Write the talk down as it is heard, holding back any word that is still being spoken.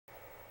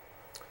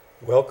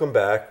Welcome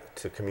back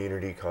to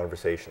Community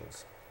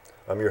Conversations.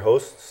 I'm your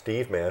host,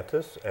 Steve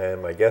Mantis, and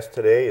my guest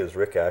today is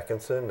Rick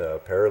Atkinson, a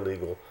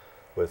paralegal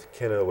with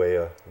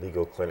Kinawea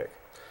Legal Clinic.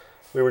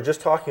 We were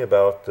just talking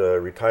about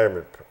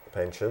retirement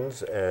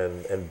pensions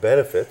and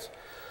benefits.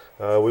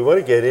 We want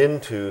to get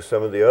into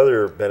some of the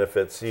other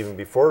benefits even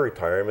before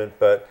retirement,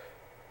 but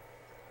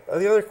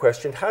the other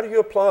question, how do you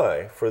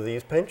apply for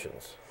these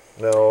pensions?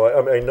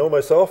 Now, I know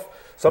myself,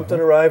 something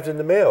arrived in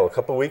the mail a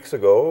couple of weeks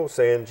ago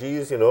saying,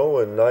 geez, you know,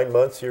 in 9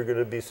 months you're going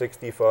to be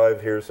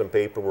 65, here's some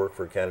paperwork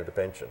for Canada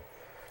Pension.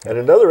 And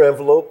another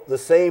envelope the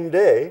same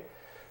day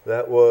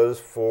that was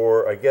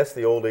for, I guess,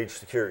 the old age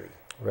security.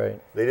 Right.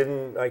 They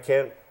didn't, I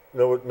can't,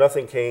 no,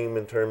 nothing came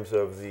in terms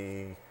of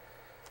the,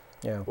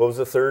 what was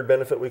the third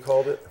benefit we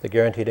called it? The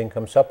guaranteed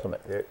income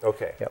supplement. Yeah,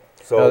 okay. Yep.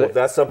 So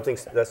that's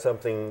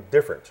something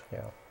different.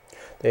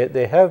 Yeah.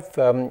 They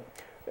have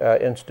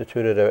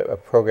instituted a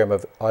program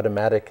of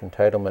automatic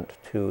entitlement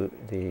to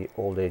the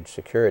old age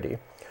security,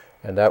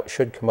 and that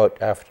should come out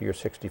after your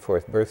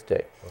 64th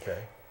birthday. Okay.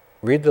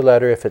 Read the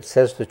letter. If it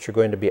says that you're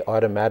going to be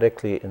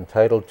automatically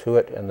entitled to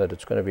it and that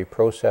it's going to be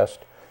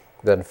processed,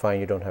 then fine,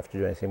 you don't have to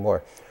do anything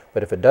more.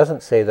 But if it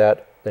doesn't say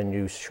that, then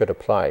you should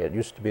apply. It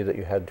used to be that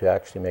you had to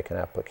actually make an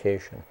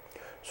application.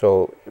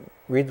 So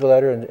read the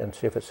letter and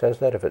see if it says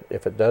that.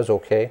 If it does,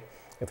 okay.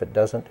 If it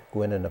doesn't,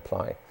 go in and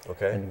apply.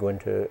 Okay. And go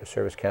into a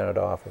Service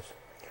Canada office.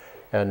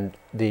 And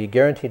the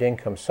guaranteed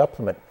income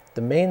supplement,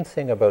 the main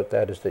thing about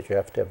that is that you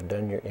have to have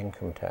done your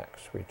income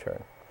tax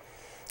return.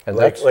 And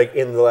like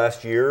in the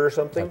last year or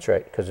something? That's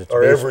right, because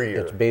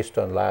it's based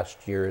on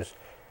last year's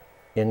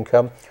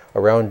income.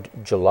 Around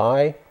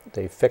July,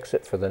 they fix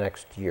it for the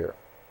next year,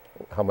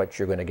 how much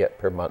you're going to get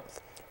per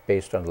month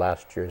based on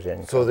last year's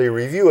income. So they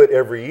review it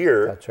every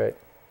year. That's right.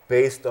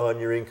 Based on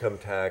your income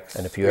tax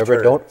And if you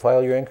ever don't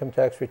file your income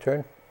tax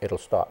return, it'll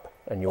stop,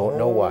 and you won't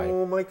know why.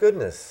 Oh my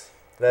goodness.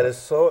 That's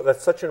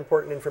such an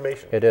important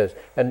information. It is.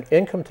 And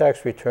income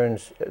tax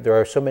returns, there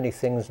are so many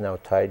things now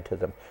tied to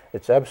them.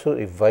 It's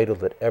absolutely vital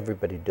that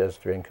everybody does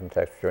their income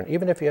tax return.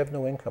 Even if you have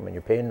no income and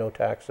you're paying no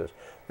taxes,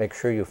 make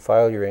sure you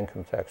file your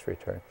income tax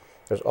return.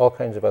 There's all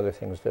kinds of other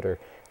things that are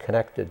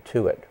connected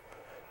to it.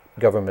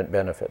 Government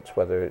benefits,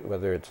 whether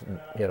it's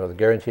the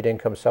guaranteed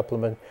income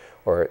supplement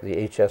or the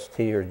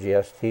HST or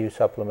GST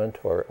supplement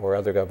or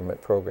other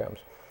government programs.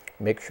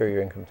 Make sure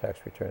your income tax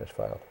return is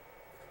filed.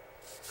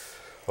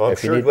 Well, I'm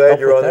sure glad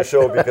you're on the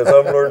show because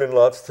I'm learning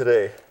lots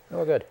today.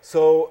 Oh, good.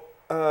 So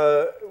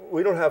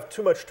we don't have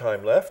too much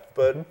time left,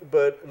 but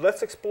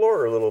let's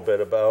explore a little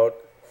bit about,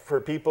 for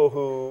people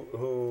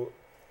who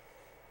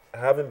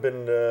haven't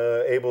been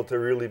able to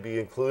really be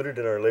included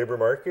in our labor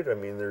market. I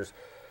mean,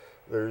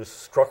 there's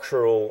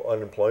structural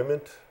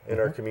unemployment in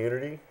our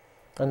community.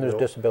 And there's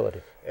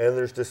disability. And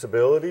there's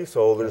disability,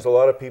 so there's a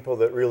lot of people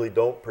that really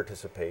don't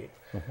participate.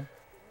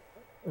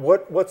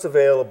 What's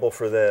available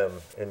for them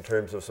in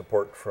terms of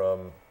support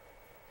from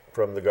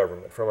the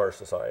government, from our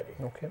society?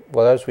 Okay.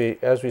 Well, as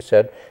we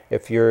said,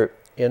 if you're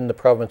in the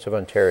province of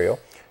Ontario,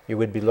 you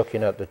would be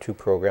looking at the two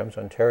programs,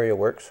 Ontario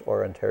Works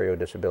or Ontario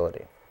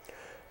Disability.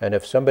 And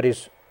if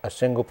somebody's a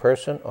single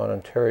person on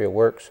Ontario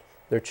Works,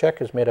 their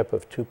check is made up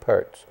of two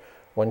parts,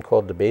 one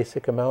called the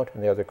basic amount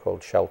and the other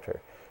called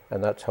shelter,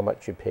 and that's how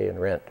much you pay in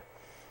rent.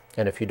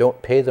 And if you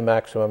don't pay the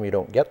maximum, you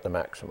don't get the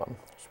maximum.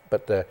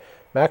 But the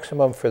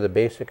maximum for the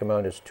basic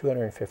amount is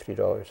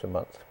 $250 a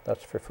month.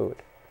 That's for food.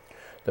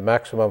 The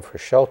maximum for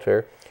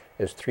shelter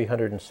is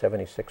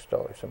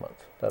 $376 a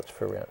month. That's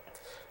for rent.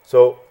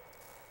 So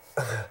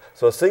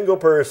a single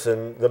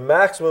person, the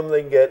maximum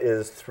they can get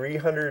is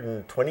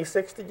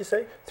 326, did you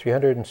say?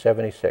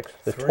 376.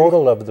 The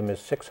total of them is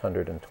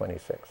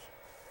 626.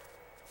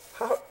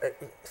 How,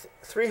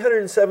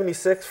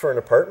 376 for an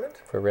apartment?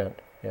 For rent,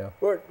 yeah.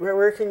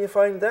 Where can you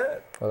find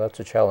that? Well, that's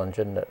a challenge,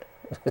 isn't it?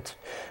 I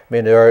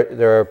mean,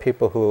 there are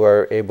people who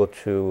are able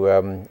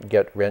to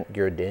get rent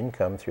geared to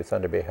income through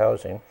Thunder Bay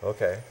Housing.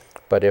 Okay.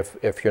 But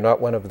if you're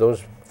not one of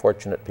those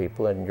fortunate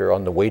people and you're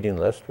on the waiting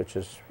list, which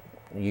is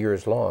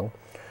years long,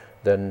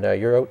 then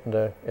you're out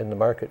in the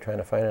market trying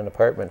to find an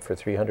apartment for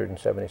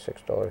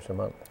 $376 a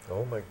month.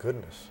 Oh my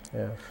goodness.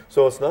 Yeah.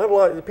 So it's not a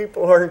lot.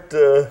 People aren't.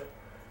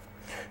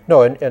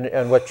 No,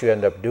 and what you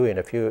end up doing,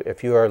 if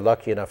you are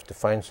lucky enough to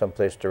find some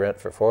place to rent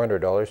for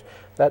 $400,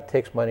 that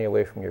takes money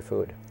away from your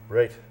food.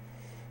 Right.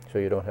 So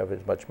you don't have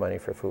as much money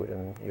for food,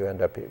 and you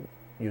end up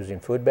using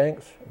food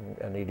banks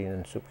and eating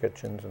in soup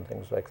kitchens and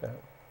things like that.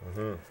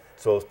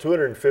 So it's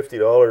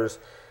 $250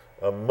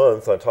 a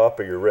month on top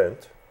of your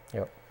rent.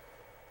 Yep.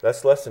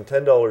 That's less than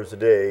 $10 a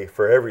day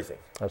for everything.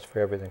 That's for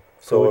everything.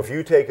 So if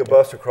you take a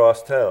bus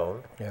across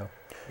town, yeah,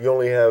 you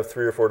only have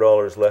 $3 or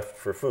 $4 left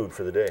for food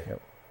for the day.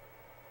 Yep.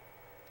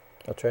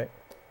 That's right.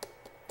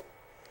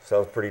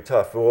 Sounds pretty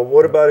tough. Well,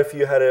 what about if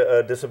you had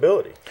a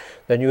disability?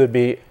 Then you would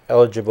be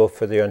eligible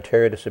for the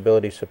Ontario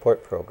Disability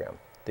Support Program,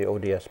 the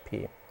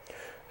ODSP.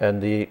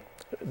 And the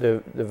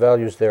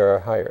values there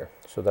are higher.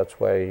 So that's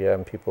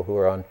why people who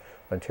are on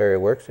Ontario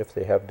Works, if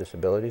they have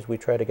disabilities, we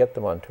try to get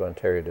them onto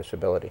Ontario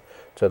Disability.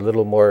 It's a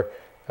little more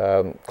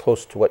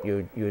close to what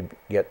you'd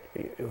get,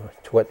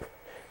 to what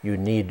you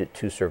need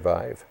to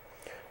survive.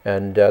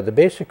 And the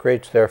basic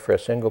rates there for a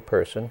single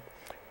person,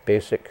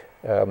 basic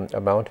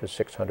amount is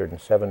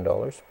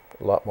 $607,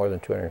 a lot more than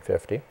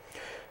 $250.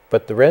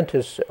 But the rent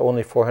is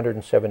only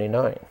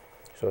 $479,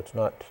 so it's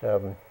not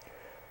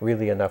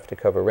really enough to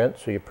cover rent,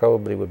 so you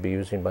probably would be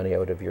using money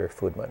out of your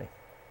food money.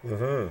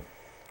 Mm-hmm.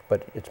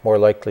 But it's more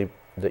likely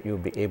that you'll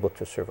be able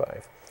to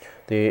survive.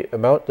 The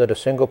amount that a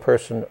single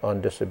person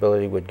on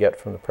disability would get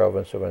from the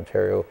province of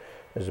Ontario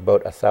is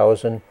about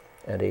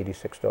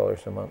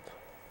 $1,086 a month.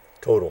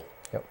 Total.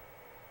 Yep.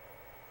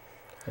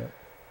 Yep.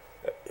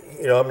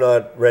 You know, I'm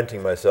not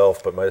renting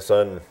myself, but my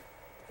son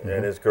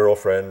and his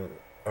girlfriend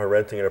are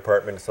renting an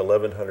apartment. It's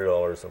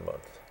 $1,100 a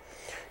month.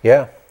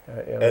 Yeah.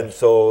 And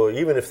so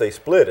even if they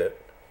split it,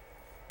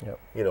 yep.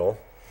 you know,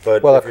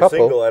 but well, if you're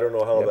single, I don't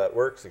know how yep. that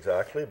works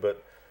exactly,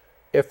 but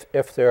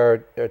if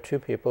there are two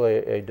people,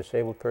 a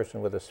disabled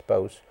person with a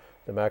spouse,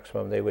 the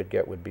maximum they would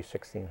get would be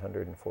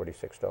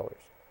 $1,646.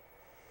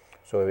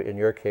 So in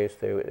your case,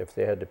 if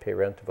they had to pay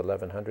rent of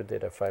 $1,100,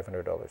 they'd have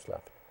 $500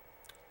 left.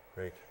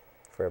 Great.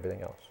 For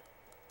everything else.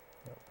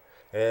 Yep.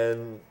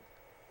 And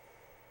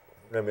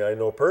I mean, I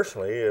know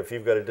personally, if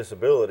you've got a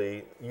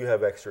disability, you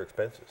have extra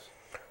expenses.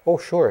 Oh,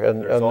 sure.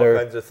 And there's all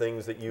kinds of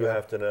things that you yeah.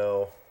 have to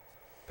now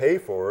pay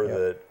for yep.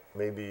 that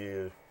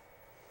maybe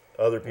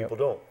other people yep.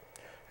 don't.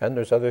 And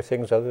there's other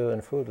things other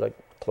than food, like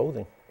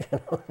clothing.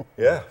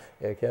 Yeah.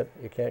 You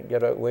can't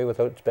get away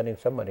without spending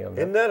some money on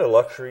that. Isn't that a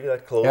luxury,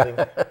 that clothing?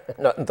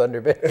 Not in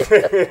Thunder Bay.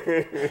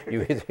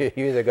 you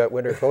either got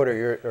winter coat or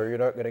you're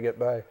not going to get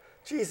by.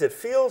 Geez, it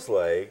feels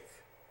like,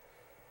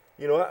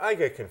 you know, I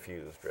get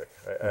confused, Rick.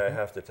 I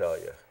have to tell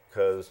you,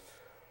 because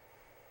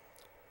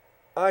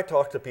I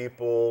talk to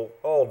people,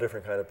 all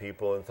different kind of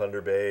people in Thunder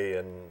Bay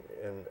and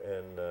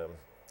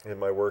in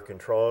my work in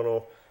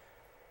Toronto,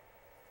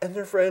 and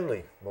they're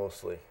friendly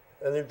mostly,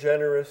 and they're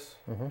generous,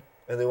 and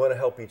they want to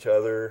help each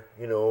other.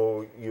 You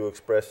know, you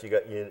express you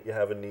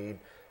have a need.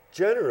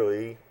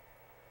 Generally,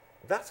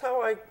 that's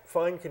how I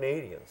find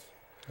Canadians.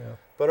 Yeah.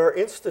 But our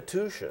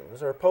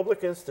institutions, our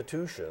public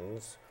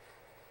institutions,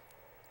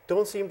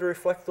 don't seem to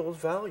reflect those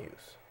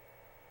values.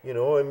 You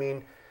know, I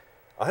mean,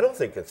 I don't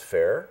think it's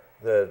fair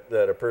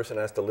that a person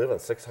has to live on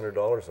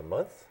 $600 a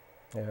month.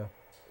 Yeah.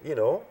 You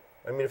know,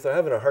 I mean, if they're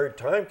having a hard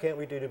time, can't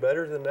we do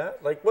better than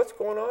that? Like, what's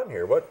going on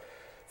here?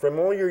 From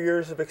all your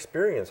years of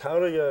experience, how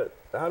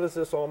does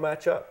this all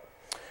match up?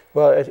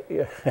 Well, I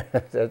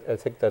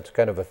think that's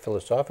kind of a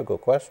philosophical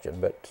question,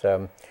 but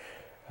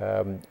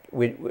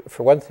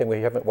for one thing,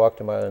 we haven't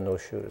walked a mile in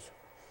those shoes.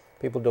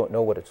 People don't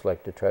know what it's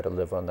like to try to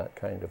live on that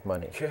kind of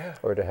money, yeah.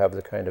 or to have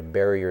the kind of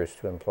barriers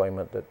to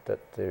employment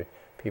that the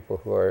people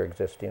who are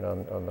existing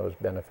on those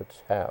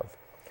benefits have.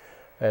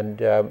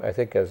 And I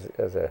think as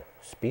a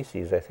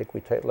species, I think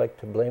we like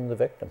to blame the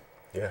victim.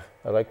 Yeah.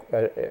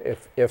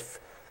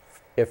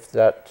 If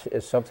that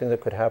is something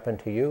that could happen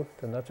to you,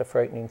 then that's a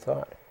frightening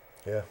thought.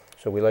 Yeah.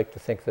 So we like to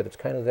think that it's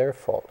kind of their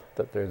fault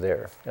that they're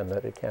there and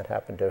that it can't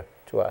happen to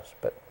us,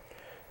 but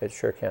it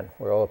sure can.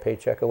 We're all a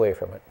paycheck away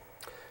from it.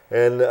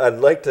 And I'd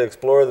like to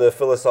explore the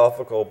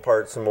philosophical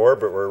part some more,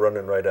 but we're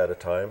running right out of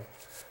time.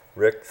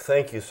 Rick,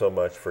 thank you so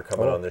much for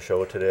coming on the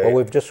show today. Well,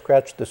 we've just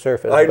scratched the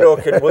surface. I know.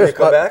 Will you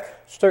come back?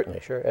 Certainly,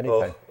 sure,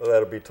 anytime. Well,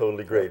 that'll be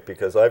totally great,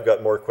 because I've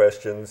got more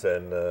questions,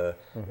 and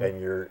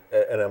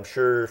and I'm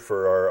sure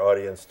for our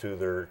audience too,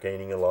 they're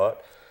gaining a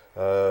lot.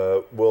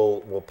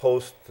 We'll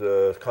post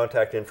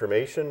contact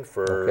information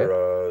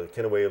for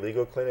Kinaway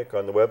Legal Clinic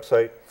on the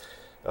website.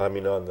 I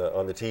mean, on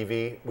the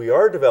TV. We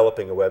are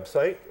developing a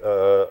website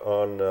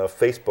on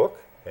Facebook,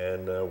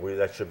 and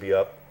that should be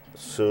up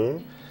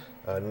soon.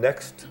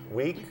 Next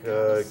week,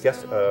 our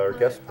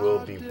guest will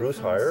be Bruce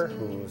Heyer,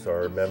 who's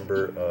our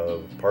Member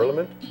of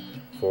Parliament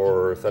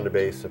for Thunder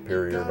Bay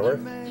Superior North.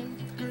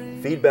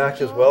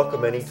 Feedback is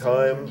welcome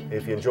anytime.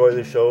 If you enjoy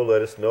the show,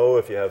 let us know.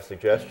 If you have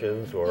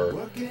suggestions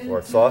or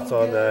thoughts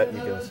on that,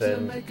 you can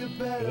send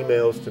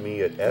emails to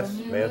me at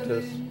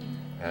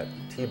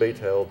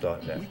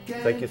smantis@tbaytel.net.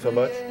 Thank you so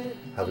much.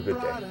 Have a good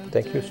day.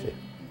 Thank you, Steve.